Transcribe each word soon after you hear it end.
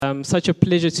Such a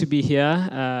pleasure to be here.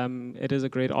 It is a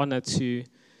great honor to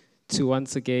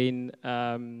once again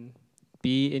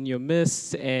be in your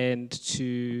midst and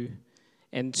to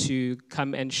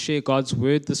come and share God's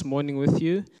word this morning with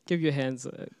you. Give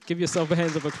yourself a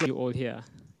hands of applause. You all here,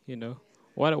 you know,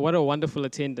 what a wonderful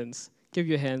attendance. Give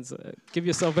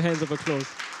yourself a hands of applause.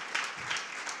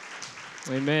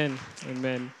 Amen,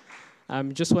 amen.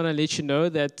 Just want to let you know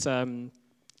that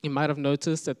you might have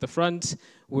noticed at the front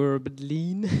we're a bit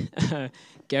lean.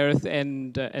 Gareth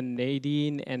and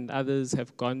Nadine and others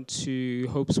have gone to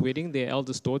Hope's wedding, their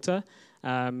eldest daughter.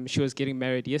 She was getting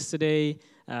married yesterday,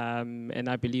 and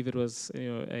I believe it was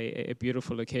a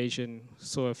beautiful occasion.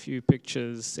 Saw a few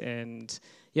pictures, and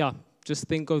yeah, just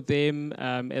think of them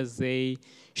as they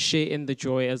share in the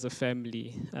joy as a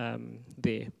family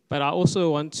there. But I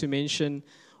also want to mention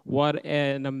what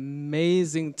an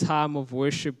amazing time of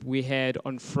worship we had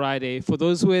on Friday. For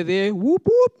those who were there, whoop,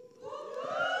 whoop.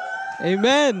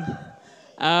 Amen.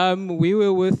 We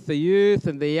were with the youth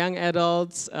and the young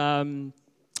adults on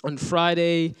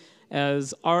Friday and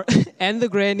the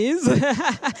grannies.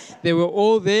 They were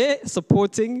all there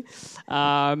supporting.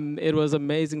 It was an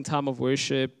amazing time of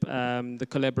worship. The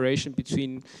collaboration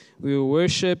between We Will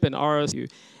Worship and RSU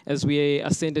as we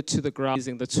ascended to the ground.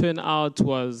 The turnout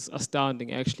was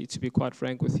astounding, actually, to be quite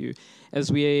frank with you.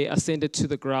 As we ascended to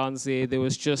the grounds there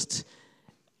was just,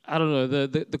 I don't know,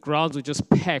 the grounds were just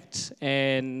packed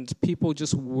and people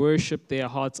just worshiped their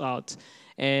hearts out.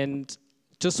 And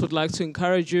just would like to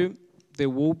encourage you, there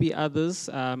will be others.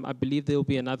 I believe there will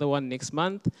be another one next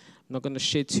month. I'm not going to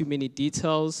share too many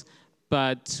details,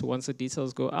 but once the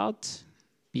details go out,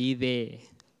 be there.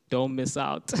 Don't miss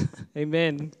out.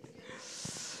 Amen.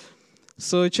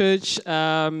 So, church,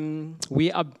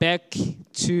 we are back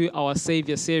to our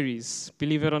Savior series,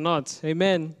 believe it or not.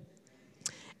 Amen.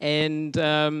 And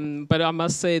but I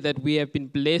must say that we have been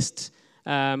blessed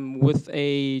with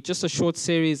just a short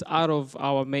series out of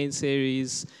our main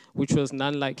series, which was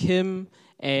None Like Him.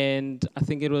 And I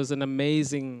think it was an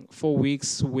amazing 4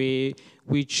 weeks where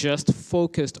we just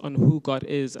focused on who God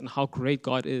is and how great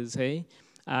God is, hey?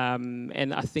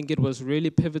 And I think it was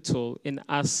really pivotal in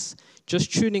us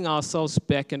just tuning ourselves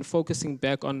back and focusing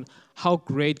back on how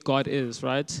great God is,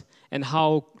 right? And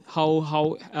how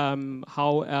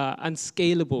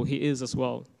unscalable He is as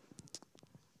well.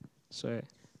 So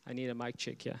I need a mic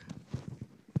check here.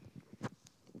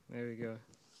 There we go.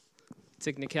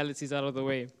 Technicalities out of the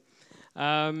way.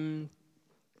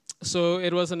 So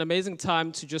it was an amazing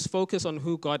time to just focus on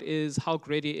who God is, how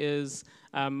great He is,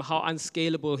 how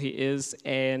unscalable He is.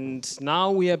 And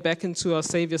now we are back into our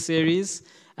Savior series.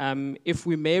 If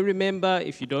we may remember,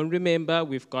 if you don't remember,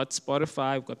 we've got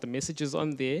Spotify, we've got the messages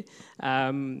on there.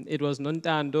 It was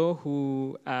Nontando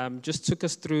who just took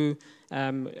us through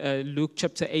Luke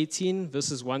chapter 18,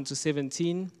 verses 1 to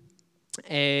 17.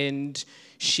 And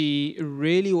she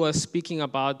really was speaking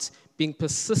about being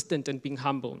persistent and being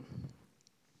humble.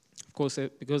 Of course,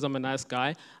 because I'm a nice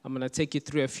guy, I'm going to take you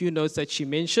through a few notes that she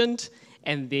mentioned,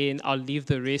 and then I'll leave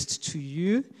the rest to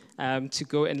you to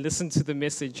go and listen to the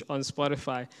message on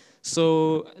Spotify.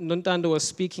 So Nontando was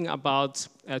speaking about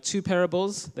two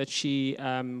parables that she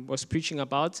was preaching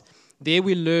about. There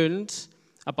we learned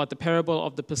about the parable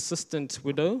of the persistent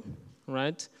widow,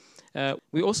 right?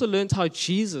 We also learned how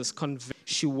Jesus convinced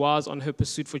she was on her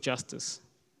pursuit for justice,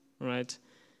 right?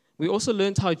 We also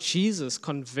learned how Jesus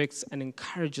convicts and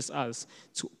encourages us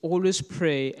to always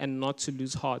pray and not to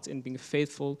lose heart in being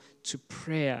faithful to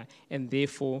prayer and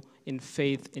therefore in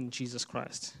faith in Jesus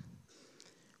Christ.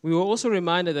 We were also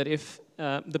reminded that if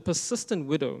the persistent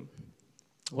widow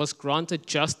was granted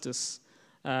justice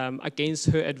against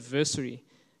her adversary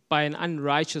by an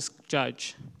unrighteous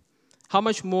judge, how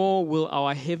much more will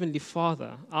our Heavenly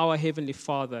Father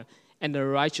and a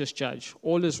righteous judge,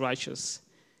 all is righteous,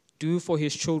 do for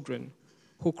His children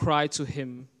who cry to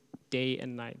Him day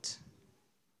and night?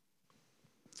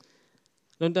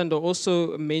 Nontando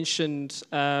also mentioned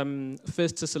 1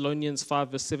 Thessalonians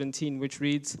 5 verse 17, which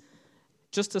reads,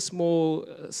 just a small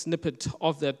snippet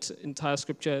of that entire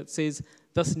scripture. It says,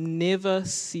 thus never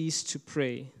cease to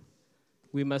pray.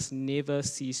 We must never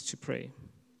cease to pray.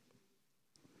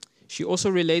 She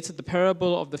also related the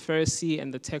parable of the Pharisee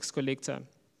and the tax collector,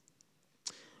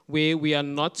 where we are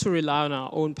not to rely on our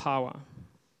own power,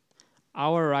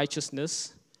 our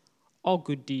righteousness, or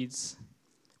good deeds,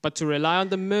 but to rely on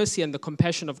the mercy and the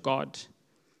compassion of God.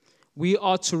 We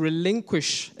are to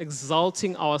relinquish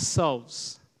exalting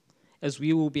ourselves, as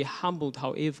we will be humbled,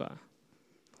 however.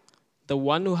 The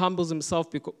one who humbles himself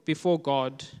before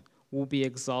God will be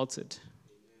exalted.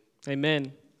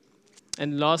 Amen.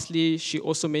 And lastly, she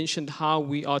also mentioned how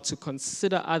we are to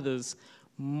consider others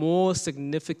more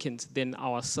significant than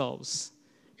ourselves,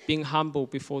 being humble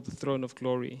before the throne of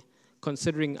glory,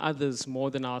 considering others more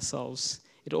than ourselves.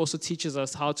 It also teaches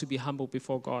us how to be humble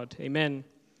before God. Amen.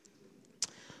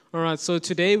 All right, so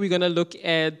today we're going to look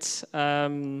at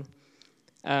the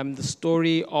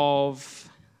story of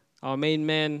our main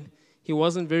man. He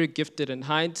wasn't very gifted in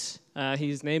height.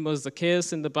 His name was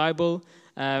Zacchaeus in the Bible,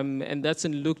 and that's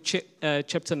in Luke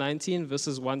chapter 19,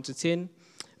 verses 1 to 10.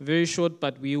 Very short,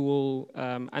 but we will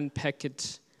unpack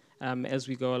it as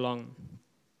we go along.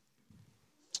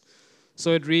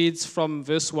 So it reads from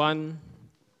verse 1,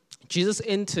 Jesus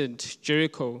entered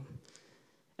Jericho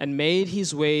and made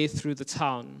his way through the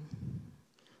town.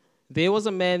 There was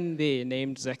a man there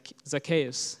named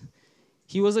Zacchaeus.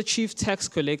 He was a chief tax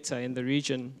collector in the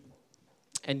region,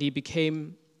 and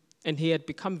he had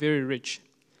become very rich.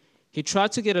 He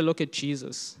tried to get a look at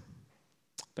Jesus,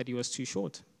 but he was too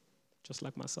short, just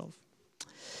like myself,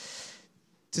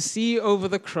 to see over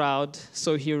the crowd,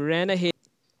 so he ran ahead.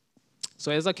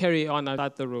 So as I carry on, I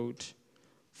start the road,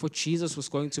 for Jesus was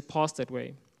going to pass that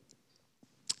way.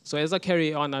 So as I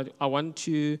carry on, I want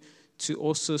you to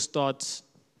also start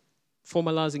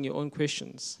formalizing your own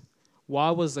questions. Why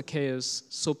was Zacchaeus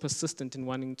so persistent in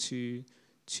wanting to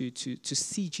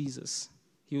see Jesus?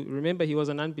 Remember, he was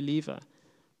an unbeliever.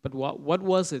 But what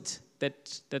was it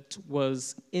that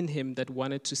was in him that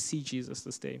wanted to see Jesus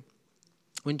this day?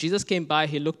 When Jesus came by,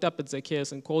 he looked up at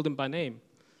Zacchaeus and called him by name.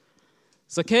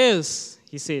 Zacchaeus,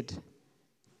 he said,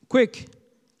 quick,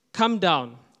 come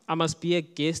down. I must be a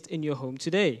guest in your home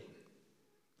today.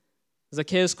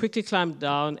 Zacchaeus quickly climbed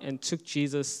down and took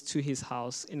Jesus to his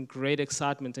house in great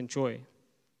excitement and joy.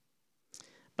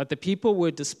 But the people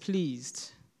were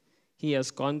displeased. He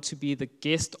has gone to be the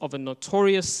guest of a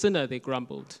notorious sinner, they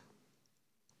grumbled.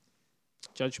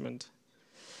 Judgment.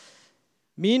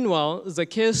 Meanwhile,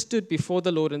 Zacchaeus stood before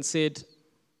the Lord and said,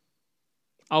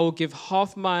 I will give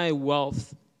half my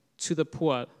wealth to the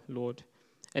poor, Lord.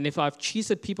 And if I've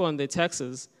cheated people on their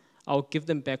taxes, I'll give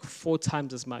them back 4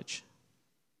 times as much.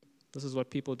 This is what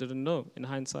people didn't know in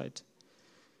hindsight.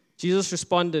 Jesus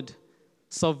responded,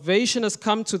 salvation has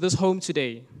come to this home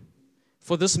today,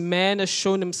 for this man has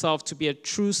shown himself to be a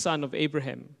true son of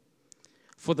Abraham.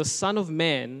 For the Son of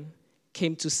Man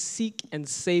came to seek and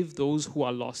save those who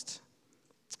are lost.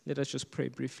 Let us just pray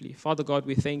briefly. Father God,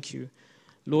 we thank you.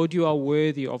 Lord, you are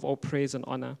worthy of all praise and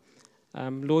honor.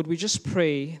 Lord, we just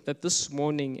pray that this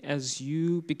morning, as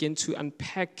you begin to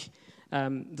unpack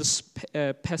this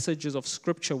passages of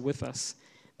Scripture with us,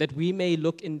 that we may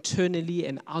look internally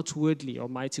and outwardly,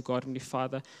 Almighty God, Heavenly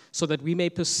Father, so that we may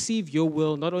perceive your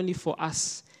will not only for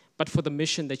us, but for the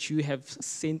mission that you have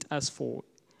sent us for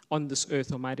on this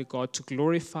earth, Almighty God, to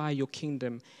glorify your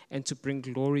kingdom and to bring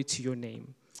glory to your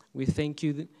name. We thank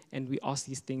you and we ask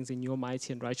these things in your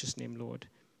mighty and righteous name, Lord.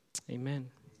 Amen.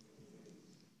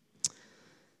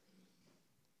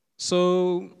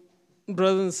 So,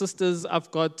 brothers and sisters, I've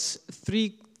got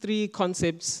three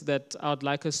concepts that I'd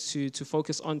like us to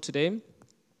focus on today.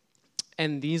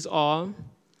 And these are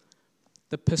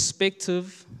the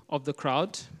perspective of the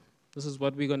crowd. This is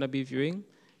what we're going to be viewing.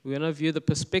 We're going to view the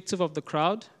perspective of the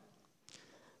crowd.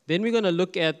 Then we're going to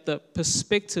look at the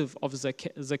perspective of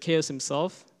Zacchaeus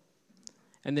himself.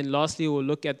 And then lastly, we'll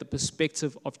look at the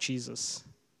perspective of Jesus.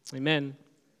 Amen.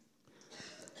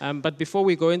 But before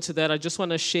we go into that, I just want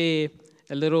to share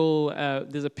a little,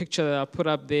 there's a picture that I put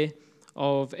up there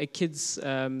of a kid's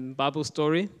Bible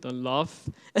story. Don't laugh.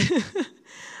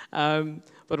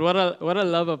 But what I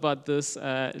love about this,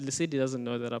 Lisidi doesn't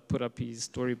know that I put up his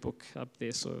storybook up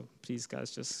there, so please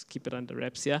guys just keep it under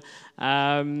wraps here.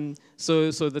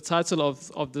 So the title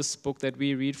of this book that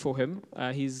we read for him,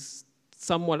 he's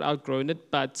somewhat outgrown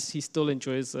it, but he still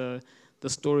enjoys the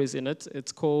stories in it.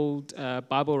 It's called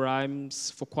Bible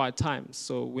Rhymes for Quiet Times.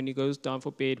 So when he goes down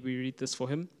for bed, we read this for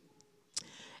him.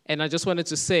 And I just wanted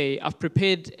to say, I've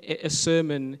prepared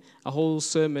a whole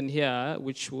sermon here,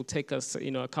 which will take us,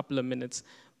 a couple of minutes.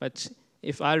 But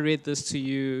if I read this to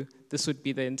you, this would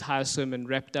be the entire sermon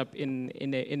wrapped up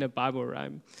in a Bible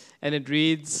rhyme. And it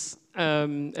reads,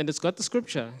 and it's got the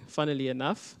scripture, funnily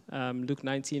enough, Luke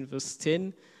 19, verse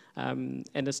 10. And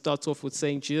it starts off with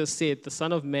saying, Jesus said, the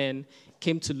Son of Man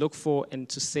came to look for and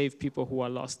to save people who are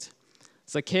lost.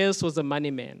 Zacchaeus was a money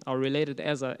man. I'll relate it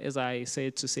as I say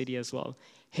it to Sadie as well.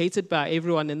 Hated by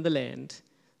everyone in the land,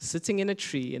 sitting in a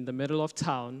tree in the middle of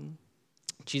town,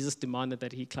 Jesus demanded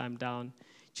that he climb down.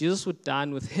 Jesus would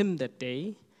dine with him that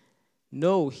day.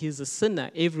 No, he's a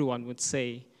sinner, everyone would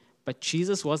say. But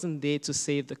Jesus wasn't there to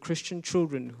save the Christian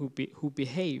children who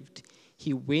behaved.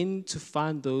 He went to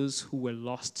find those who were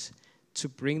lost, to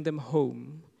bring them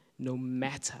home, no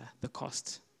matter the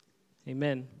cost.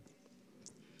 Amen.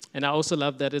 And I also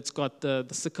love that it's got the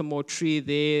sycamore tree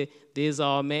there. There's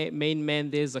our main man,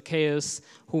 there's Zacchaeus,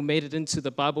 who made it into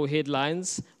the Bible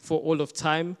headlines for all of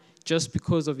time just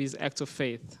because of his act of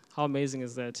faith. How amazing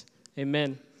is that?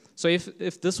 Amen. So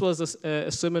if this was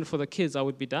a sermon for the kids, I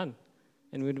would be done.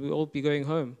 And we'd all be going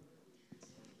home.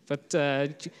 But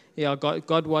yeah,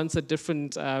 God wants a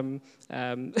different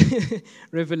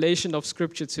revelation of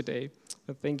Scripture today.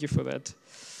 But thank you for that.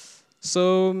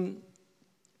 So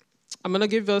I'm going to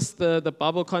give us the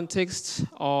Bible context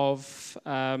of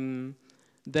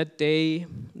that day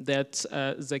that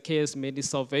Zacchaeus made his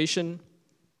salvation.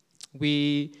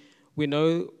 We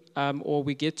know, or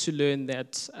we get to learn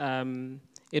that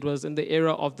it was in the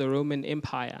era of the Roman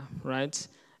Empire, right?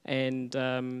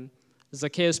 And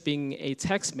Zacchaeus, being a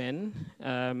taxman,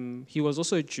 he was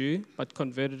also a Jew, but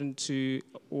converted into,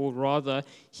 or rather,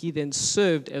 he then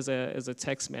served as a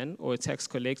taxman or a tax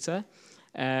collector.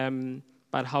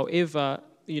 But however,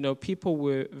 people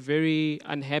were very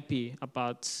unhappy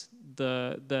about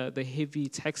the heavy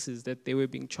taxes that they were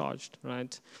being charged,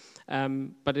 right?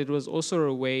 But it was also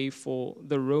a way for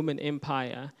the Roman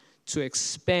Empire to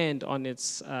expand on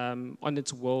its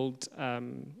world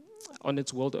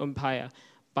empire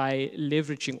by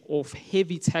leveraging off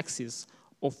heavy taxes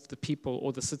of the people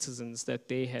or the citizens that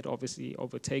they had obviously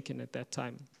overtaken at that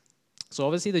time. So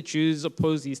obviously the Jews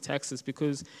opposed these taxes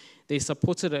because they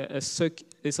supported a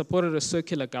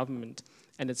circular government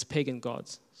and its pagan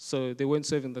gods. So they weren't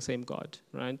serving the same God,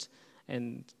 right?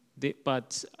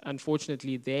 But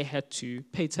unfortunately, they had to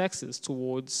pay taxes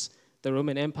towards the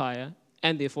Roman Empire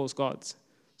and their false gods.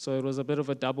 So it was a bit of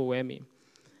a double whammy.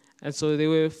 And so they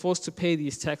were forced to pay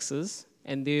these taxes,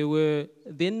 and they were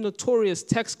then notorious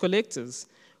tax collectors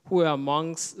who were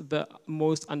amongst the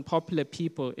most unpopular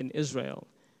people in Israel.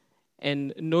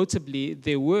 And notably,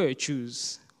 there were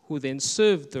Jews who then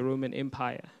served the Roman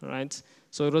Empire, right?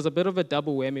 So it was a bit of a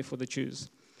double whammy for the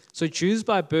Jews. So Jews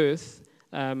by birth,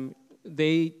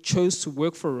 they chose to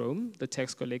work for Rome, the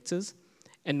tax collectors,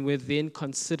 and were then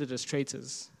considered as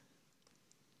traitors.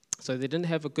 So they didn't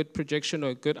have a good projection or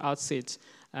a good outset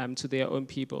to their own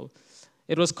people.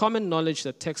 It was common knowledge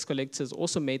that tax collectors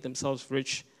also made themselves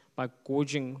rich by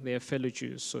gorging their fellow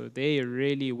Jews. So they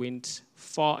really went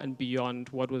far and beyond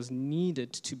what was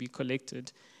needed to be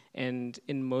collected, and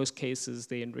in most cases,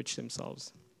 they enriched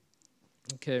themselves.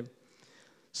 Okay,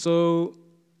 so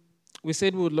we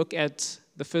said we would look at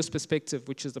the first perspective,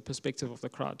 which is the perspective of the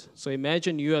crowd. So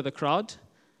imagine you are the crowd.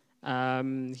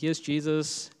 Here's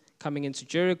Jesus coming into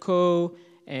Jericho,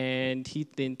 and he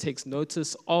then takes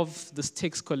notice of this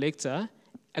tax collector,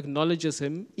 acknowledges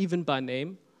him even by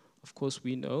name. Of course,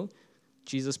 we know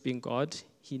Jesus being God,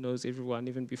 he knows everyone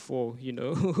even before,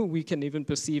 we can even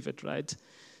perceive it, right?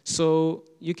 So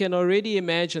you can already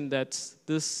imagine that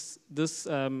this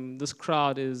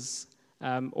crowd is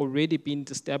already being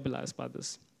destabilized by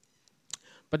this.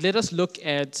 But let us look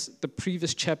at the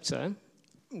previous chapter.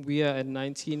 We are at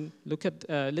 19.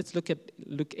 Let's look at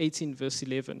Luke 18, verse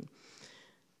 11,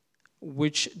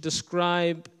 which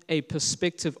describe a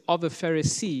perspective of a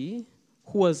Pharisee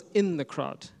who was in the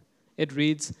crowd. It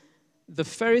reads, "The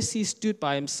Pharisee stood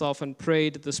by himself and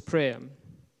prayed this prayer.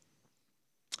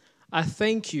 I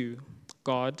thank you,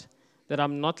 God, that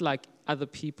I'm not like other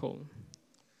people,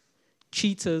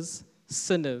 cheaters,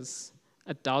 sinners,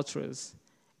 adulterers,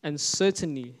 and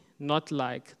certainly not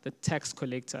like the tax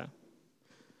collector."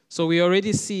 So we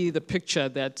already see the picture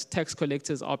that tax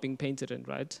collectors are being painted in,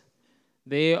 right?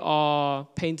 They are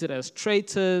painted as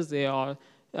traitors. They are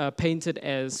painted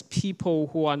as people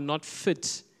who are not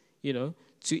fit,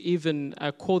 to even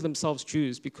call themselves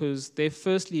Jews, because they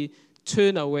firstly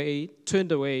turned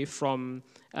away from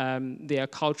their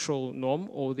cultural norm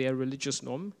or their religious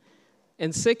norm.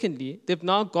 And secondly, they've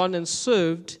now gone and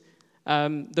served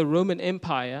the Roman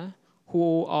Empire,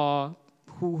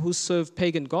 who serve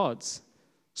pagan gods.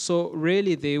 So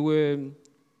really, they were,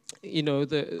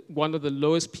 one of the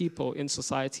lowest people in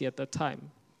society at that time.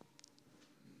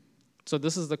 So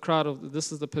this is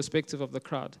the perspective of the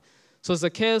crowd. So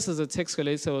Zacchaeus, as a tax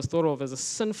collector, was thought of as a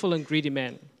sinful and greedy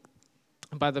man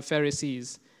by the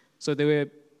Pharisees. So they were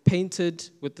painted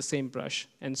with the same brush.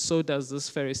 And so does this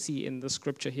Pharisee in the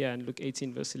scripture here in Luke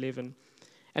 18, verse 11.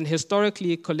 And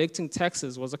historically, collecting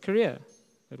taxes was a career.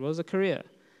 It was a career,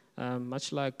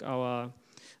 much like our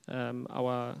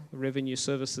revenue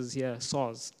services here,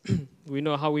 SARS. We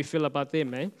know how we feel about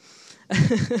them, eh?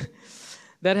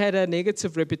 That had a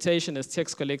negative reputation as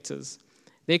tax collectors.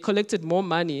 They collected more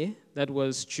money that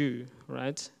was due,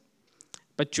 right?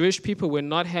 But Jewish people were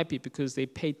not happy because they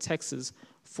paid taxes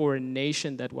for a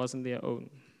nation that wasn't their own.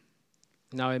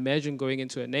 Now imagine going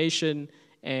into a nation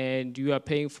and you are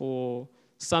paying for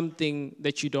something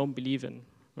that you don't believe in,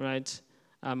 right?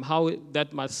 How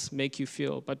that must make you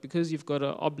feel. But because you've got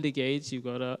to obligate, you've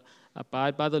got to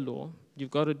abide by the law,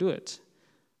 you've got to do it.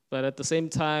 But at the same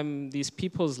time, these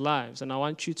people's lives, and I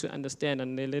want you to understand,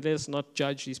 and let us not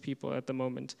judge these people at the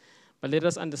moment, but let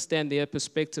us understand their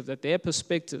perspective, that their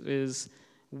perspective is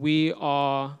we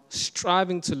are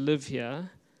striving to live here.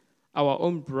 Our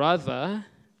own brother,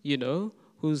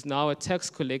 who's now a tax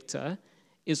collector,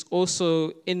 is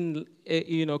also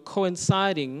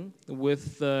coinciding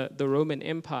with the Roman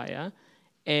Empire,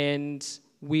 and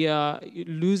we are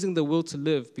losing the will to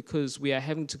live because we are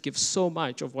having to give so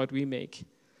much of what we make.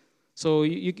 So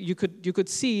you could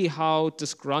see how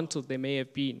disgruntled they may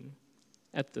have been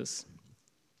at this.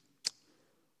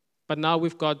 But now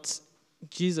we've got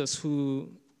Jesus, who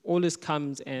always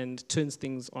comes and turns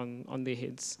things on their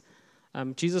heads.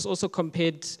 Jesus also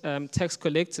compared tax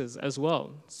collectors as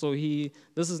well. So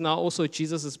this is now also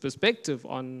Jesus' perspective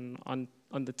on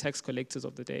the tax collectors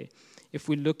of the day. If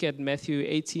we look at Matthew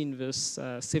 18, verse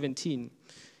 17,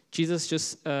 Jesus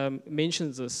just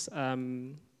mentions this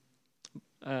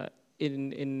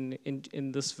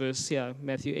in this verse here,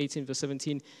 Matthew 18, verse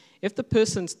 17. If the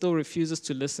person still refuses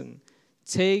to listen,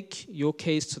 take your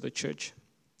case to the church.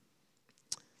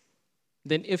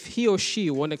 Then if he or she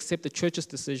won't accept the church's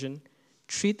decision,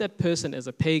 treat that person as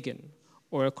a pagan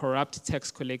or a corrupt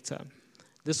tax collector.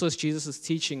 This was Jesus'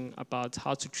 teaching about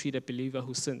how to treat a believer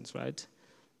who sins, right?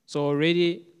 So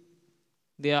already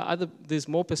there's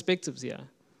more perspectives here.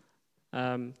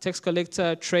 Tax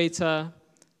collector, traitor,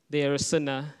 they are a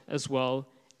sinner as well,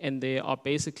 and they are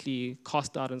basically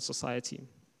cast out in society.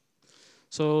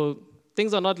 So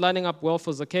things are not lining up well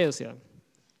for Zacchaeus here.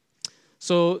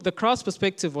 So the crowd's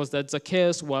perspective was that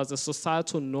Zacchaeus was a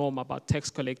societal norm about tax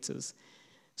collectors.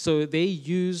 So they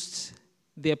used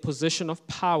their position of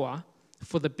power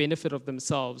for the benefit of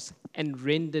themselves and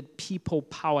rendered people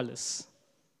powerless.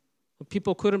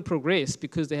 People couldn't progress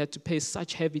because they had to pay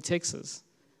such heavy taxes.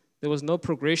 There was no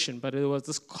progression, but there was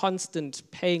this constant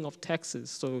paying of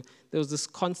taxes. So there was this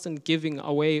constant giving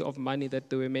away of money that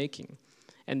they were making,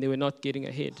 and they were not getting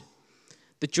ahead.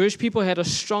 The Jewish people had a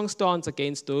strong stance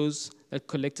against those that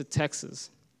collected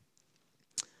taxes.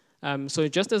 So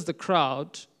just as the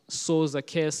crowd saw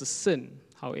Zacchaeus' sin,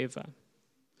 however,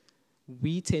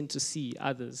 we tend to see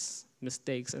others'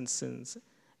 mistakes and sins,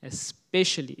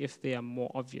 especially if they are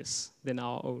more obvious than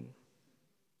our own.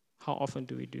 How often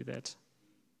do we do that?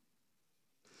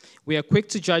 We are quick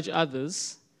to judge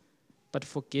others, but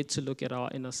forget to look at our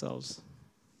inner selves.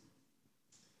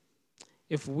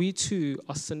 If we too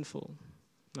are sinful,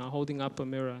 now holding up a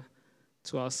mirror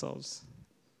to ourselves,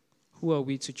 who are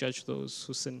we to judge those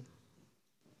who sin?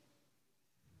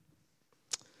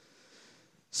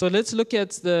 So let's look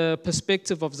at the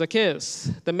perspective of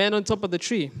Zacchaeus, the man on top of the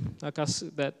tree,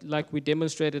 like we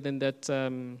demonstrated in that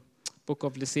book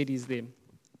of Lycides there.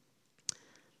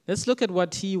 Let's look at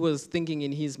what he was thinking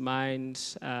in his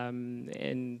mind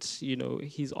and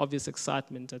his obvious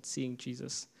excitement at seeing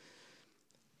Jesus.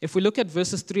 If we look at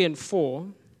verses 3 and 4,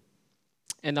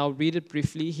 and I'll read it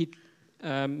briefly,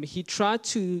 he tried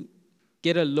to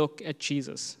get a look at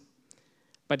Jesus,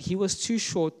 but he was too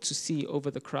short to see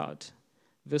over the crowd.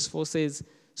 Verse 4 says,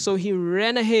 so he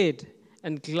ran ahead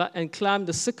and climbed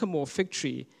the sycamore fig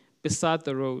tree beside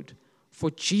the road, for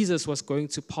Jesus was going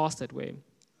to pass that way.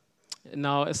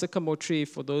 Now, a sycamore tree,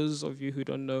 for those of you who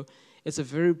don't know, it's a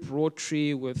very broad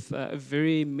tree with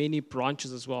very many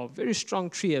branches as well, very strong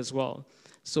tree as well.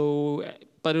 So,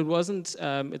 but it wasn't,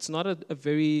 it's not a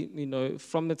very,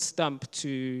 from its stump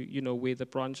to, where the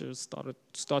branches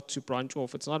start to branch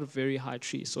off, it's not a very high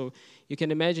tree. So you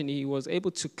can imagine he was able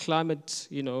to climb it,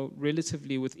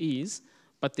 relatively with ease,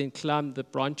 but then climb the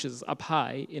branches up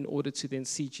high in order to then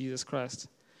see Jesus Christ.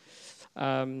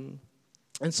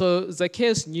 And so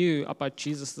Zacchaeus knew about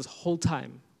Jesus this whole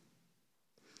time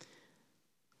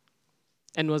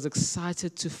and was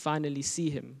excited to finally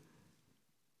see him.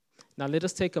 Now let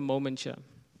us take a moment here.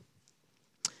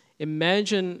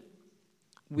 Imagine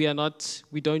we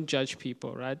don't judge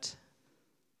people, right?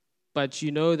 But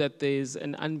you know that there's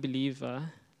an unbeliever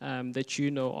that you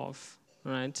know of,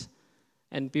 right?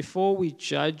 And before we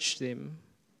judge them,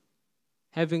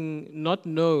 having not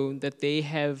known that they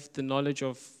have the knowledge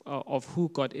of who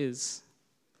God is,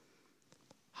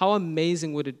 how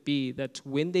amazing would it be that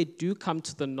when they do come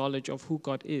to the knowledge of who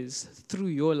God is through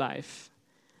your life,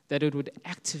 that it would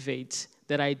activate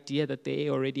that idea that they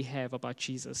already have about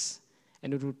Jesus,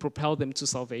 and it would propel them to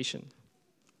salvation.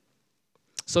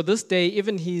 So this day,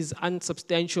 even his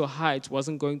unsubstantial height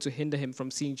wasn't going to hinder him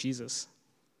from seeing Jesus.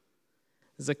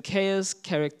 Zacchaeus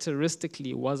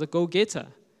characteristically was a go-getter.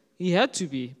 He had to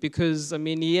be because,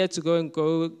 he had to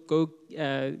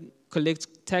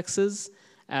collect taxes.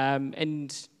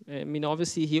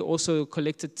 Obviously, he also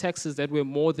collected taxes that were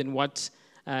more than what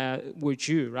were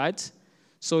due, right?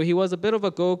 So he was a bit of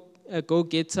a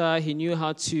go-getter. He knew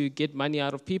how to get money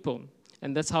out of people.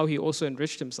 And that's how he also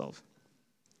enriched himself.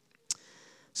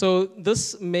 So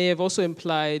this may have also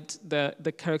implied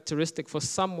the characteristic for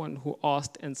someone who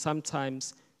asked and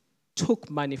sometimes took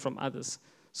money from others.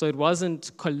 So it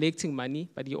wasn't collecting money,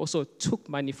 but he also took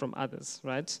money from others,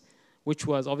 right? Which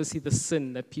was obviously the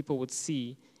sin that people would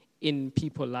see in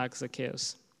people like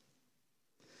Zacchaeus.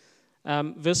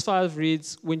 Verse 5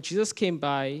 reads, when Jesus came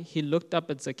by, he looked up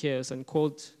at Zacchaeus and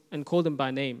called him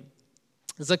by name.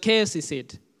 Zacchaeus, he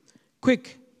said,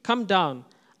 quick, come down.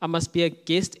 I must be a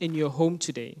guest in your home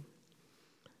today.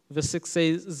 Verse 6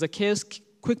 says, Zacchaeus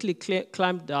quickly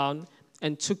climbed down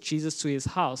and took Jesus to his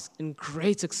house in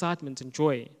great excitement and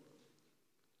joy.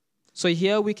 So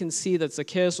here we can see that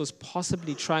Zacchaeus was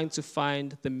possibly trying to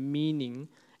find the meaning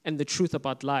and the truth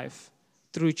about life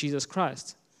through Jesus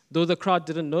Christ, though the crowd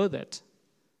didn't know that.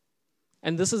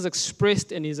 And this is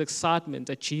expressed in his excitement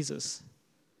at Jesus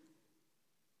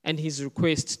and his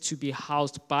request to be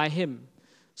housed by him.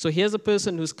 So here's a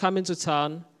person who's come into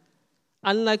town.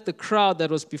 Unlike the crowd that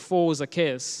was before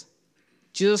Zacchaeus,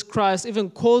 Jesus Christ even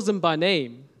calls him by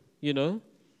name,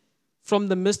 from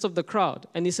the midst of the crowd.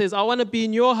 And he says, I want to be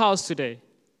in your house today.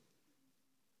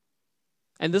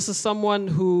 And this is someone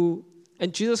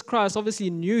and Jesus Christ obviously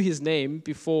knew his name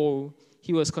before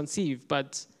he was conceived,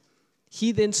 but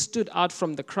he then stood out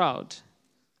from the crowd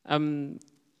and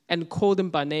called him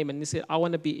by name. And he said, I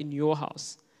want to be in your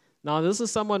house. Now, this is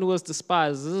someone who was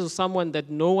despised. This is someone that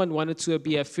no one wanted to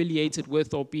be affiliated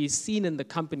with or be seen in the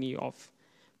company of.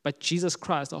 But Jesus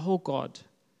Christ, the whole God,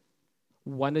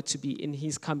 wanted to be in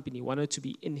his company, wanted to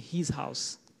be in his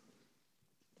house.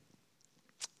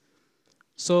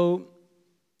 So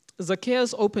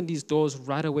Zacchaeus opened his doors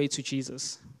right away to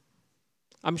Jesus.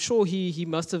 I'm sure he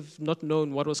must have not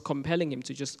known what was compelling him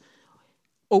to just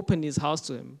open his house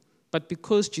to him. But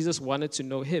because Jesus wanted to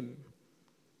know him,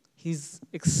 his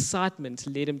excitement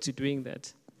led him to doing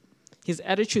that. His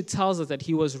attitude tells us that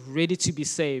he was ready to be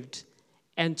saved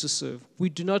and to serve. We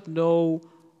do not know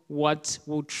what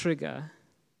will trigger,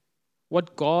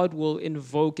 what God will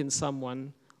invoke in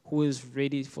someone who is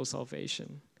ready for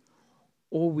salvation.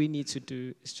 All we need to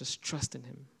do is just trust in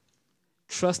him.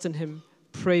 Trust in him,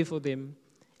 pray for them,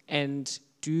 and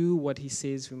do what he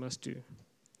says we must do.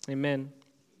 Amen.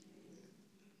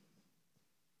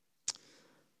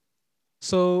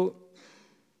 So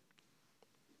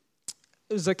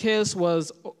Zacchaeus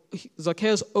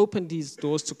opened his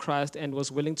doors to Christ and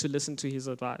was willing to listen to his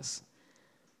advice.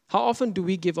 How often do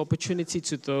we give opportunity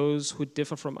to those who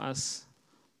differ from us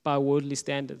by worldly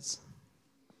standards?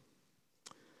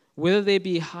 Whether they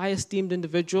be high-esteemed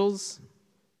individuals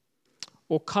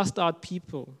or cast-out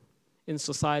people in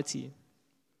society,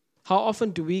 how often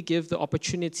do we give the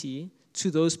opportunity to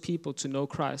those people to know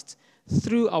Christ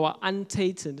through our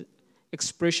untainted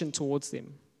expression towards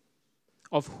them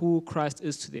of who Christ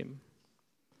is to them?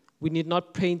 We need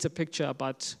not paint a picture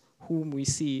about whom we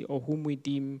see or whom we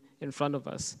deem in front of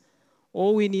us.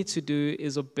 All we need to do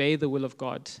is obey the will of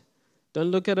God. Don't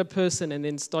look at a person and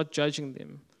then start judging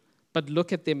them, but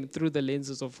look at them through the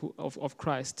lenses of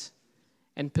Christ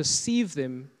and perceive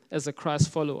them as a Christ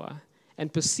follower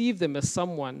and perceive them as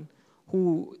someone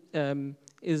who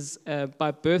is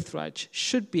by birthright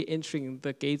should be entering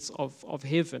the gates of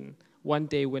heaven one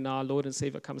day when our Lord and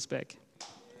Savior comes back.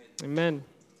 Amen.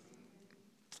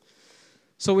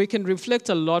 So we can reflect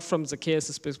a lot from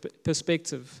Zacchaeus'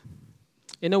 perspective.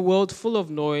 In a world full of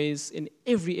noise in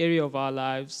every area of our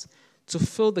lives, to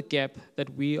fill the gap that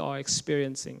we are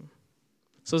experiencing.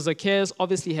 So Zacchaeus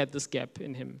obviously had this gap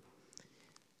in him.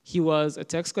 He was a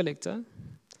tax collector.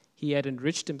 He had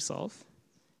enriched himself,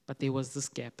 but there was this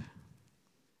gap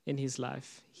in his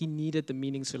life. He needed the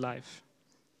meaning to life.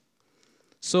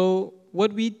 So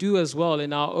what we do as well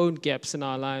in our own gaps in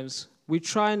our lives, we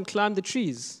try and climb the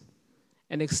trees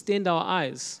and extend our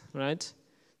eyes, right,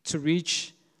 to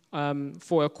reach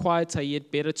for a quieter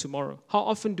yet better tomorrow. How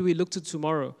often do we look to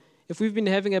tomorrow? If we've been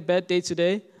having a bad day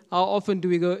today, how often do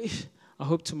we go, I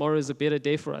hope tomorrow is a better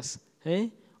day for us,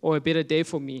 or a better day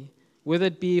for me? Whether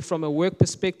it be from a work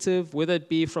perspective, whether it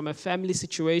be from a family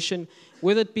situation,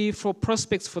 whether it be for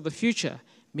prospects for the future.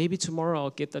 Maybe tomorrow I'll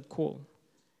get that call.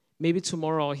 Maybe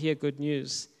tomorrow I'll hear good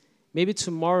news. Maybe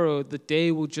tomorrow the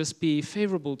day will just be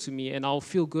favorable to me and I'll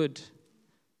feel good,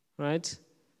 right?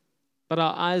 But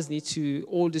our eyes need to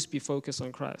all just be focused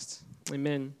on Christ.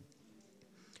 Amen.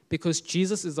 because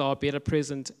Jesus is our better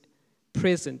present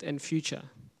and future.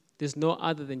 There's no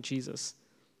other than Jesus.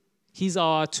 He's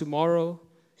our tomorrow.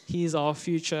 He's our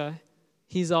future.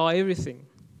 He's our everything.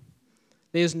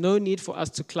 There's no need for us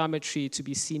to climb a tree to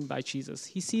be seen by Jesus.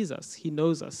 He sees us. He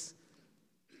knows us.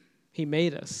 He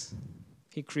made us.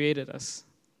 He created us.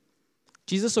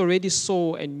 Jesus already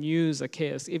saw and knew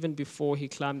Zacchaeus even before he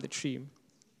climbed the tree.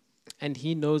 And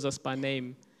he knows us by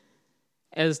name,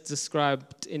 as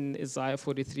described in Isaiah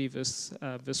 43,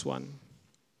 verse 1.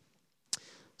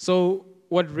 So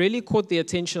what really caught the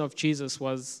attention of Jesus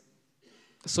was,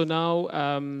 so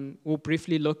now we'll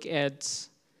briefly look at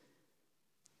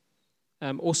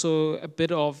also a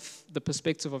bit of the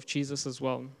perspective of Jesus as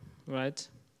well, right?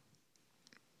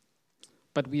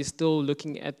 But we're still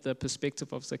looking at the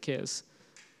perspective of Zacchaeus.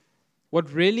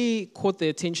 What really caught the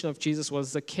attention of Jesus was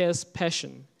Zacchaeus'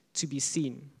 passion to be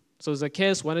seen. So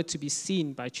Zacchaeus wanted to be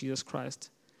seen by Jesus Christ.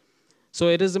 So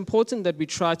it is important that we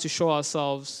try to show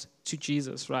ourselves to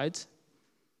Jesus, right?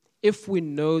 If we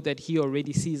know that he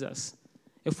already sees us.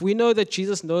 If we know that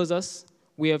Jesus knows us,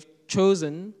 we have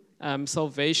chosen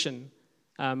salvation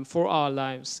for our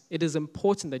lives. It is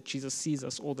important that Jesus sees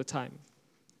us all the time,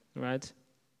 right?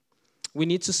 We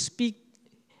need to speak.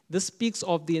 This speaks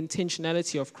of the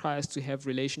intentionality of Christ to have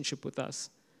relationship with us.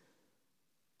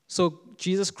 So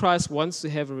Jesus Christ wants to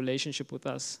have a relationship with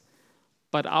us,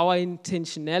 but our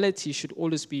intentionality should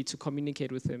always be to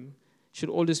communicate with him, should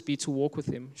always be to walk with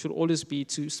him, should always be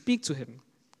to speak to him.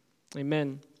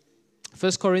 Amen.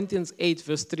 1 Corinthians 8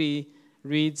 verse 3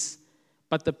 reads,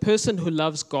 "But the person who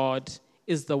loves God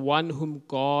is the one whom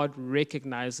God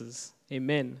recognizes."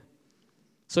 Amen.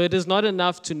 So it is not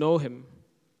enough to know him,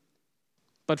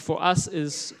 but for us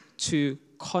is to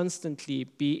constantly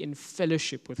be in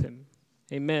fellowship with him.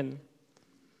 Amen.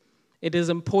 It is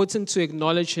important to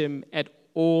acknowledge him at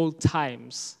all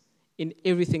times in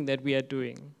everything that we are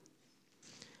doing.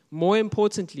 More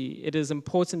importantly, it is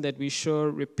important that we show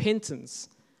repentance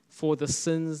for the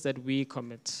sins that we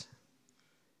commit.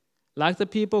 Like the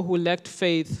people who lacked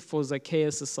faith for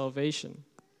Zacchaeus' salvation.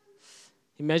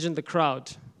 Imagine the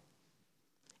crowd.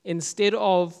 Instead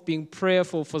of being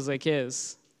prayerful for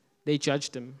Zacchaeus, they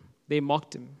judged him. They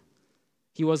mocked him.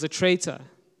 He was a traitor.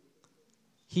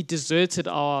 He deserted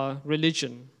our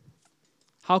religion.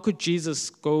 How could Jesus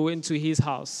go into his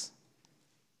house?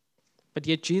 But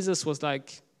yet Jesus was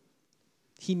like,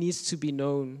 he needs to be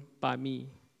known by me.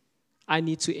 I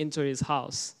need to enter his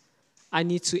house. I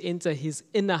need to enter his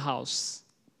inner house,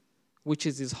 which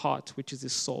is his heart, which is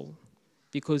his soul,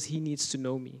 because he needs to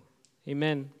know me.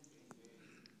 Amen.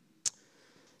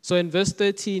 So in verse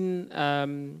 13,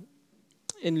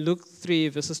 in Luke 3,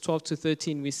 verses 12 to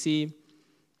 13, we see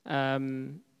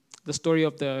the story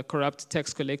of the corrupt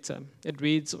tax collector. It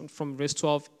reads from verse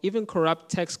 12, "Even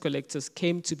corrupt tax collectors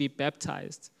came to be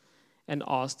baptized and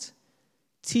asked,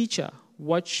 'Teacher,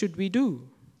 what should we do?'"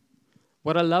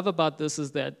 What I love about this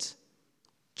is that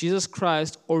Jesus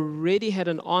Christ already had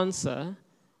an answer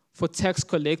for tax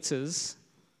collectors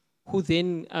who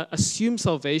then assume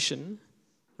salvation,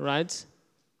 right?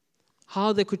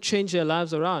 How they could change their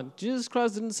lives around. Jesus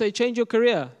Christ didn't say, change your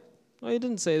career. No, he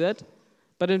didn't say that.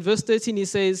 But in verse 13,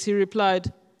 he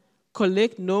replied,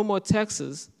 "Collect no more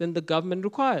taxes than the government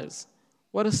requires."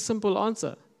 What a simple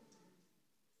answer.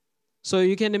 So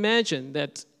you can imagine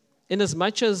that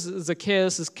inasmuch as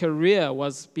Zacchaeus' career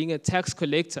was being a tax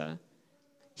collector,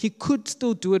 he could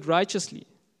still do it righteously,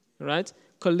 right?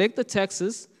 Collect the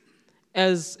taxes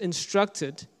as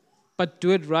instructed, but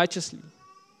do it righteously.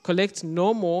 Collect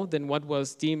no more than what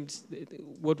was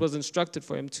instructed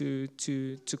for him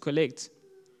to collect.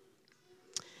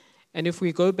 And if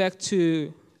we go back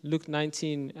to Luke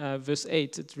 19, verse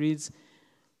 8, it reads,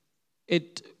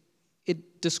 it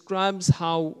describes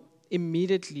how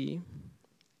immediately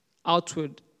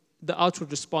the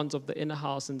outward response of the inner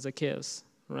house in Zacchaeus,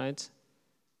 right?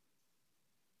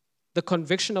 The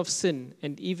conviction of sin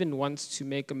and even wants to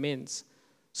make amends.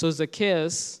 So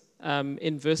Zacchaeus,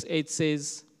 in verse 8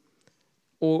 says,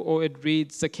 or it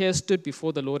reads, Zacchaeus stood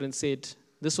before the Lord and said,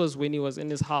 this was when he was in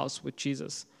his house with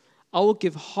Jesus, "I will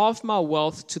give half my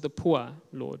wealth to the poor,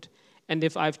 Lord, and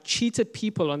if I've cheated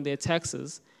people on their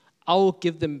taxes, I will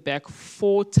give them back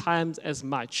 4 times as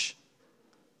much."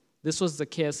 This was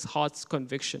Zacchaeus' heart's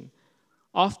conviction.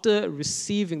 After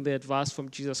receiving the advice from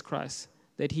Jesus Christ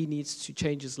that he needs to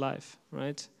change his life,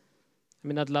 right? I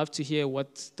mean, I'd love to hear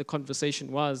what the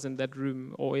conversation was in that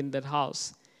room or in that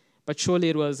house. But surely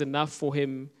it was enough for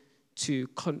him to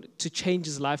change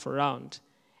his life around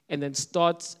and then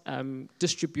start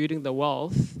distributing the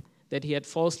wealth that he had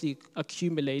falsely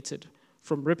accumulated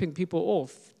from ripping people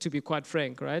off, to be quite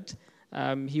frank, right?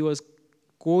 He was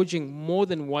gorging more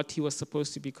than what he was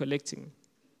supposed to be collecting.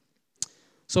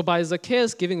 So by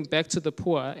Zacchaeus giving back to the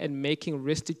poor and making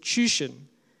restitution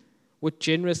with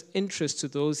generous interest to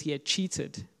those he had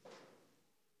cheated,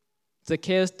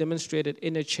 Zacchaeus demonstrated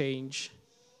inner change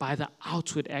by the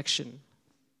outward action.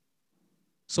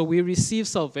 So we receive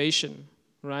salvation,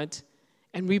 right?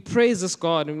 And we praise this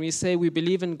God and we say we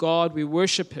believe in God, we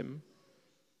worship him.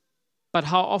 But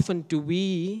how often do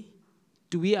we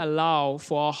allow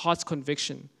for our heart's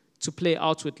conviction to play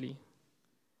outwardly?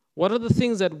 What are the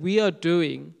things that we are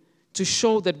doing to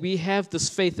show that we have this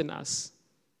faith in us?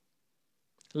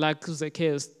 Like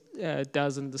Zacchaeus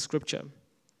does in the scripture.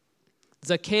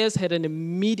 Zacchaeus had an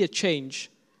immediate change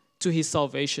to his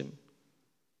salvation.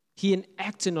 He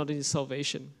enacted on his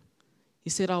salvation. He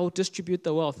said, I will distribute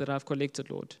the wealth that I've collected,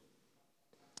 Lord.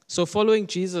 So following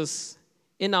Jesus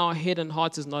in our head and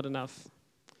heart is not enough.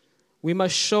 We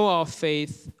must show our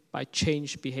faith by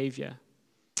changed behavior.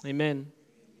 Amen.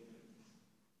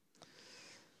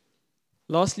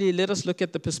 Lastly, let us look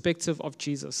at the perspective of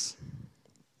Jesus.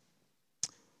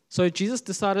 So Jesus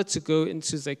decided to go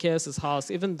into Zacchaeus' house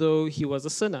even though he was a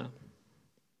sinner.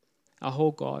 Our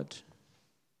whole God.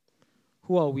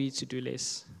 Who are we to do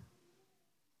less?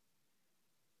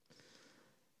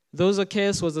 Though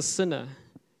Zacchaeus was a sinner,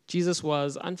 Jesus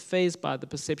was unfazed by the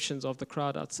perceptions of the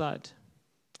crowd outside.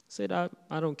 He said,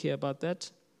 I don't care about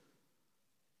that.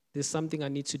 There's something I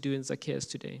need to do in Zacchaeus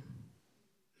today.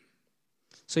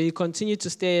 So he continued to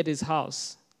stay at his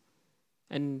house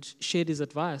and shared his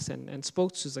advice and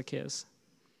spoke to Zacchaeus.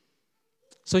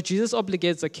 So Jesus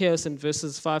obligates Zacchaeus in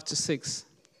verses 5-6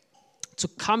 to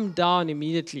come down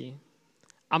immediately.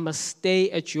 I must stay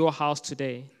at your house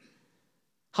today.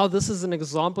 How this is an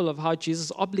example of how Jesus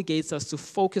obligates us to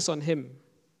focus on him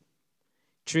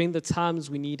during the times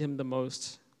we need him the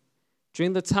most.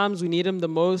 During the times we need him the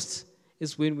most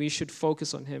is when we should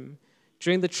focus on him.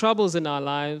 During the troubles in our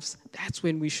lives, that's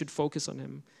when we should focus on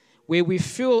him. Where we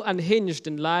feel unhinged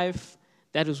in life,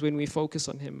 that is when we focus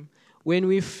on him. When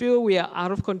we feel we are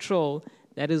out of control,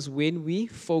 that is when we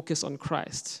focus on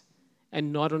Christ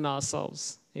and not on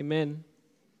ourselves. Amen.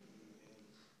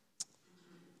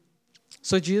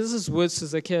 So Jesus' words to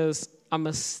Zacchaeus, I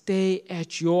must stay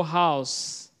at your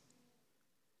house,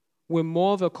 were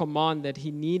more of a command that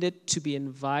he needed to be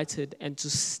invited and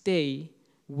to stay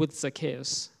with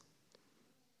Zacchaeus.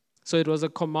 So it was a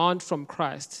command from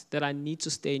Christ that I need to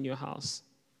stay in your house.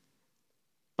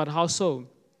 But how so?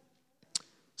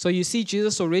 So you see,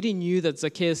 Jesus already knew that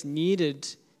Zacchaeus needed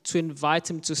to invite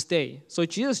him to stay. So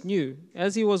Jesus knew,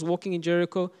 as he was walking in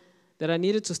Jericho, that I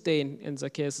needed to stay in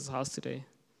Zacchaeus' house today.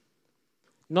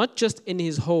 Not just in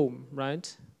his home,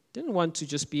 right? Didn't want to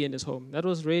just be in his home. That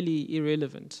was really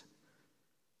irrelevant.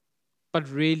 But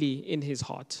really in his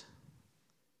heart.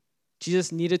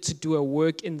 Jesus needed to do a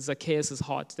work in Zacchaeus'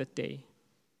 heart that day.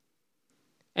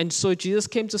 And so Jesus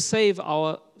came to save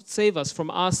us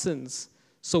from our sins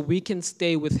so we can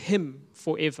stay with him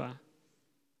forever.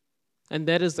 And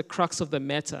that is the crux of the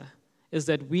matter, is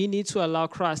that we need to allow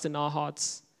Christ in our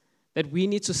hearts, that we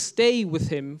need to stay with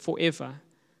him forever,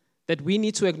 that we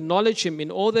need to acknowledge him in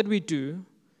all that we do,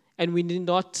 and we need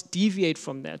not deviate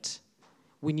from that.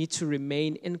 We need to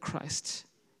remain in Christ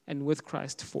and with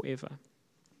Christ forever.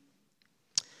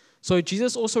 So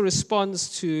Jesus also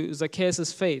responds to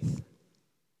Zacchaeus' faith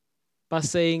by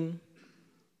saying,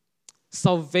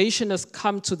 salvation has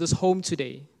come to this home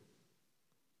today.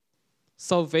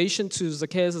 Salvation to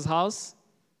Zacchaeus' house,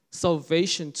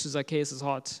 salvation to Zacchaeus'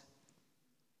 heart.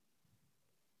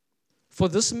 For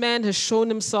this man has shown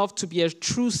himself to be a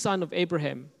true son of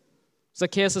Abraham.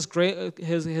 Zacchaeus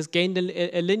has gained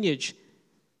a lineage.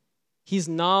 He's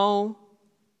now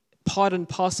part and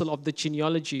parcel of the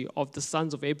genealogy of the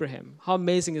sons of Abraham. How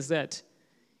amazing is that?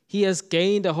 He has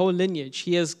gained a whole lineage.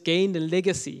 He has gained a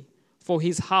legacy for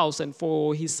his house and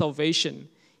for his salvation.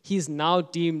 He is now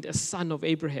deemed a son of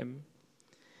Abraham.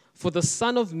 For the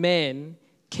Son of Man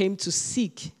came to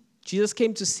seek, Jesus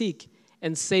came to seek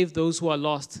and save those who are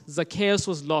lost. Zacchaeus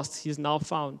was lost. He is now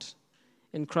found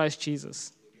in Christ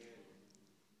Jesus.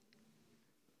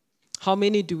 How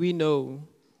many do we know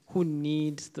who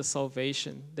need the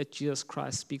salvation that Jesus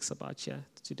Christ speaks about here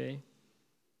today?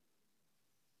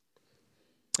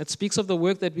 It speaks of the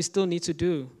work that we still need to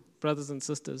do, brothers and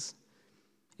sisters.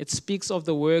 It speaks of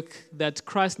the work that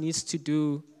Christ needs to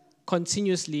do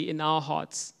continuously in our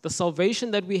hearts. The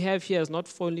salvation that we have here is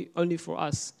not only for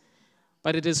us,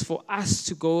 but it is for us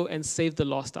to go and save the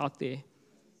lost out there.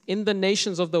 In the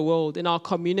nations of the world, in our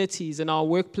communities, in our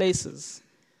workplaces,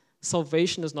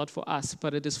 salvation is not for us,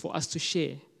 but it is for us to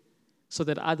share so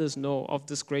that others know of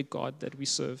this great God that we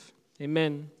serve.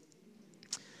 Amen.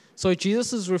 So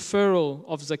Jesus' referral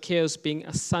of Zacchaeus being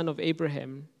a son of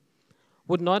Abraham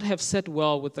would not have set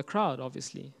well with the crowd,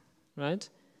 obviously, right?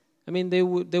 I mean, they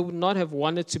would not have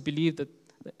wanted to believe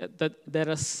that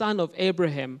a son of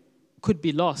Abraham could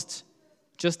be lost,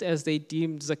 just as they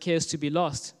deemed Zacchaeus to be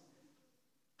lost.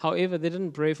 However, they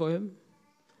didn't pray for him.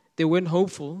 They weren't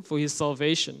hopeful for his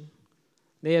salvation.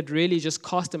 They had really just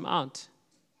cast him out,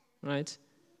 right?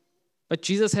 But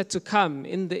Jesus had to come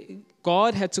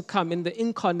God had to come in the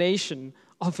incarnation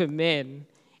of a man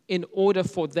in order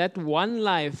for that one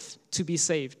life to be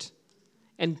saved,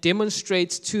 and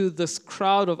demonstrate to this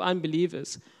crowd of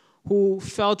unbelievers who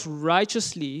felt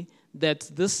righteously that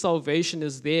this salvation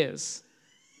is theirs.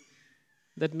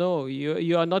 That no,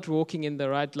 you are not walking in the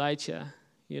right light here,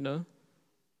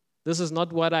 This is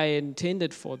not what I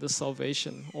intended for, this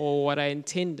salvation, or what I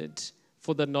intended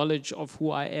for the knowledge of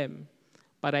who I am.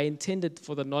 But I intended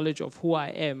for the knowledge of who I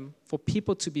am, for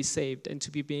people to be saved and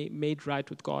to be made right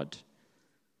with God.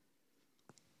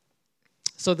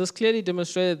 So this clearly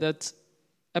demonstrated that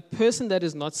a person that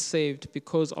is not saved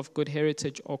because of good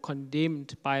heritage or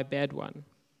condemned by a bad one,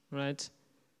 right?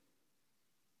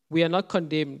 We are not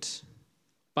condemned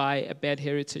by a bad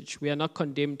heritage. We are not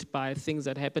condemned by things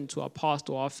that happened to our past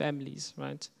or our families,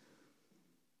 right?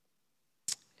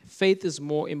 Faith is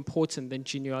more important than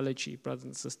genealogy, brothers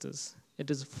and sisters. It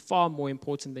is far more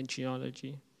important than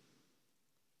genealogy,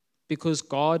 because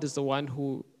God is the one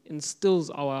who instills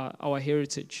our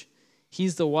heritage.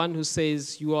 He's the one who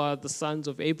says, you are the sons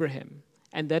of Abraham.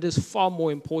 And that is far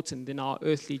more important than our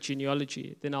earthly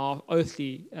genealogy, than our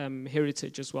earthly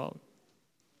heritage as well.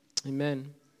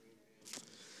 Amen.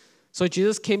 So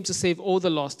Jesus came to save all the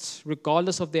lost,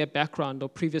 regardless of their background or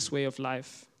previous way of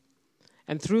life.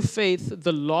 And through faith,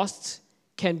 the lost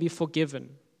can be forgiven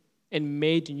and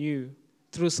made new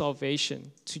through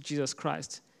salvation to Jesus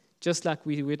Christ, just like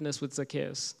we witnessed with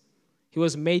Zacchaeus. He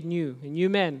was made new, a new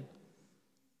man.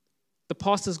 The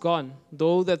past is gone,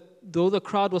 though the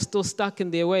crowd was still stuck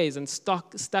in their ways and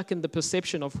stuck in the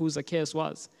perception of who Zacchaeus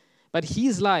was. But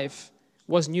his life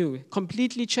was new,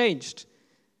 completely changed.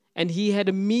 And he had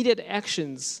immediate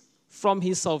actions from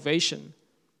his salvation.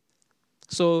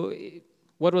 So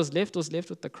what was left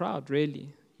with the crowd,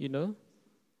 really,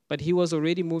 But he was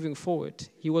already moving forward.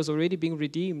 He was already being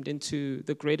redeemed into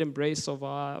the great embrace of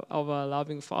our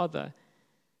loving Father.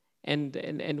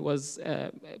 And was,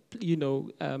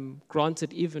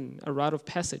 granted even a rite of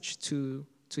passage to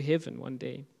heaven one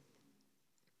day.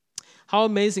 How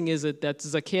amazing is it that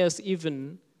Zacchaeus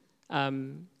even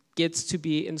gets to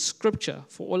be in Scripture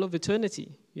for all of eternity,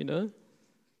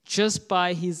 just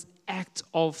by his act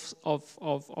of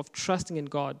trusting in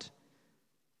God,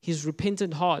 his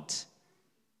repentant heart,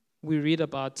 we read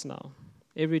about now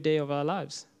every day of our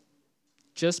lives,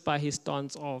 just by his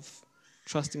stance of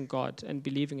trusting God and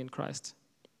believing in Christ.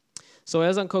 So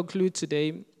as I conclude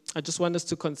today, I just want us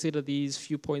to consider these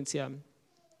few points here.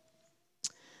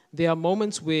 There are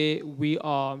moments where we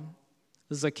are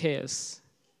Zacchaeus,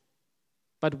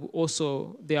 but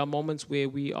also there are moments where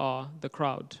we are the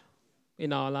crowd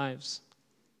in our lives.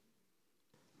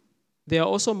 There are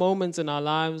also moments in our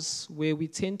lives where we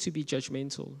tend to be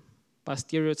judgmental by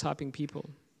stereotyping people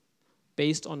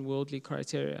based on worldly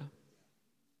criteria.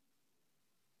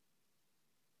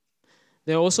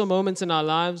 There are also moments in our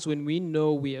lives when we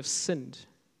know we have sinned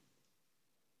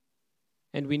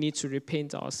and we need to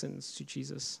repent our sins to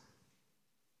Jesus.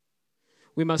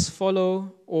 We must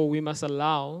follow, or we must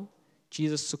allow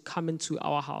Jesus to come into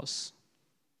our house,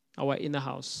 our inner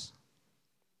house.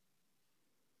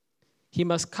 He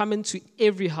must come into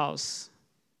every house,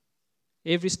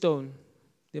 every stone.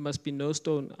 There must be no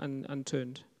stone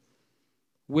unturned.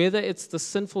 Whether it's the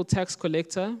sinful tax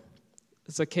collector,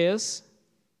 Zacchaeus,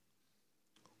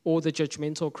 or the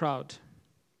judgmental crowd.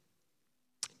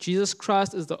 Jesus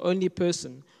Christ is the only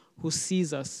person who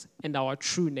sees us and our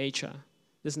true nature.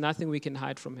 There's nothing we can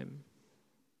hide from him.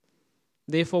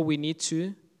 Therefore, we need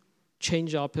to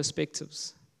change our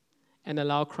perspectives and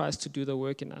allow Christ to do the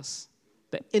work in us,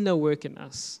 the inner work in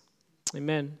us.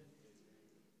 Amen.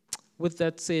 With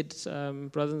that said,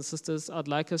 brothers and sisters, I'd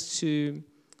like us to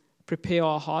prepare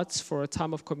our hearts for a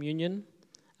time of communion.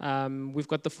 We've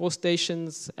got the 4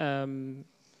 stations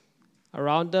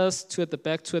around us, 2 at the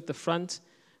back, 2 at the front.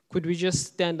 Could we just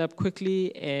stand up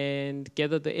quickly and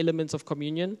gather the elements of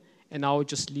communion, and I will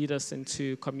just lead us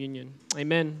into communion.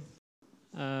 Amen.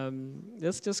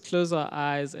 Let's just close our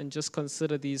eyes and just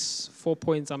consider these 4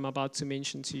 points I'm about to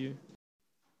mention to you.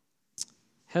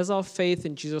 Has our faith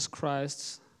in Jesus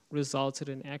Christ resulted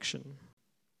in action?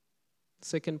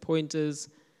 Second point is,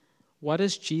 what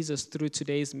is Jesus, through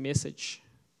today's message,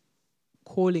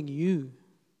 calling you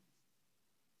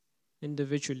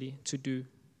individually to do.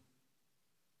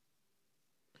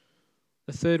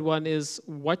 The third one is,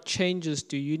 what changes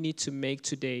do you need to make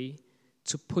today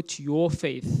to put your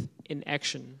faith in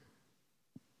action?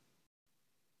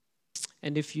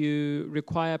 And if you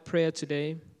require prayer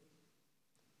today,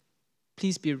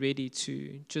 please be ready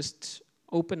to just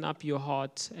open up your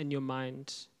heart and your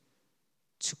mind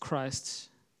to Christ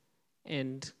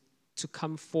and to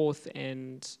come forth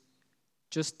and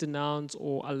just denounce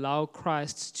or allow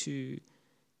Christ to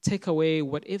take away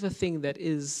whatever thing that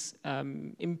is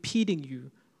impeding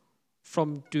you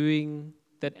from doing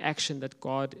that action that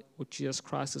God or Jesus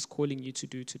Christ is calling you to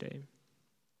do today.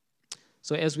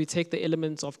 So as we take the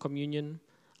elements of communion,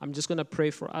 I'm just going to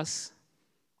pray for us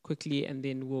quickly and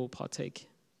then we'll partake.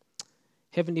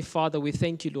 Heavenly Father, we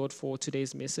thank you, Lord, for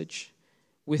today's message.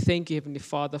 We thank you, Heavenly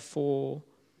Father, for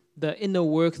the inner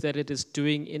work that it is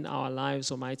doing in our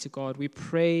lives, Almighty God. We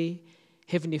pray,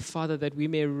 Heavenly Father, that we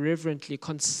may reverently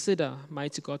consider,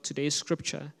 Mighty God, today's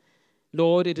scripture.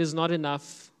 Lord, it is not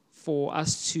enough for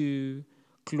us to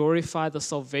glorify the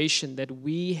salvation that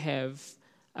we have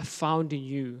found in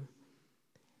you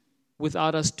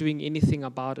without us doing anything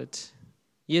about it.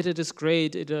 Yet it is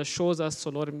great. It assures us,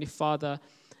 Lord, Heavenly Father,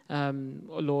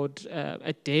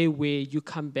 a day where you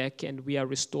come back and we are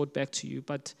restored back to you.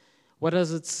 But what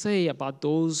does it say about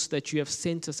those that you have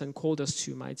sent us and called us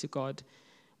to, mighty God?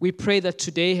 We pray that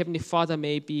today, Heavenly Father,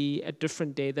 may be a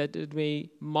different day, that it may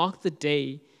mark the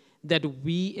day that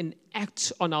we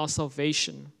enact on our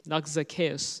salvation. Like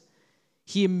Zacchaeus,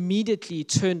 he immediately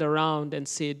turned around and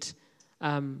said,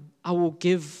 I will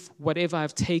give whatever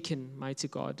I've taken, mighty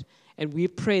God. And we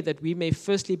pray that we may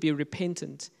firstly be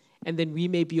repentant and then we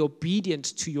may be obedient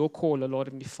to your call, O Lord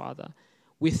Heavenly Father.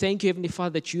 We thank you, Heavenly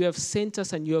Father, that you have sent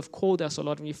us and you have called us, O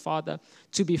Lord Heavenly Father,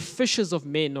 to be fishers of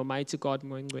men, Almighty God,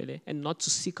 and not to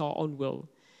seek our own will.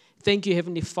 Thank you,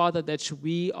 Heavenly Father, that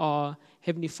we are,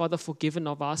 Heavenly Father, forgiven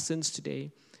of our sins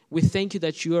today. We thank you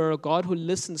that you are a God who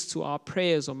listens to our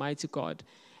prayers, Almighty God.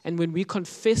 And when we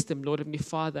confess them, Lord Heavenly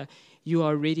Father, you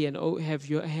are ready and have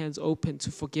your hands open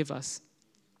to forgive us.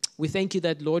 We thank you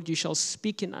that, Lord, you shall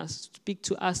speak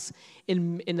to us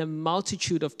in a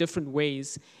multitude of different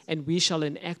ways, and we shall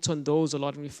enact on those, O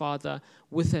Lord and Father,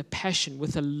 with a passion,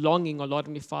 with a longing, O Lord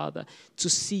and Father, to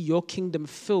see your kingdom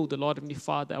filled, O Lord and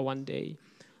Father, one day.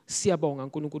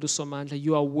 Siyabonga Nkulunkulu Somandla,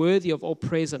 you are worthy of all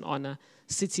praise and honor.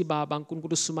 Sithi Baba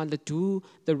Nkulunkulu Somandla, do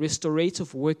the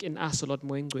restorative work in us, O Lord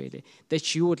Moengwele,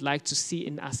 that you would like to see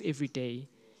in us every day.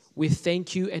 We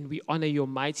thank you and we honor your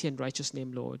mighty and righteous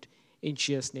name, Lord. In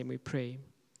Jesus' name we pray.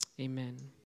 Amen.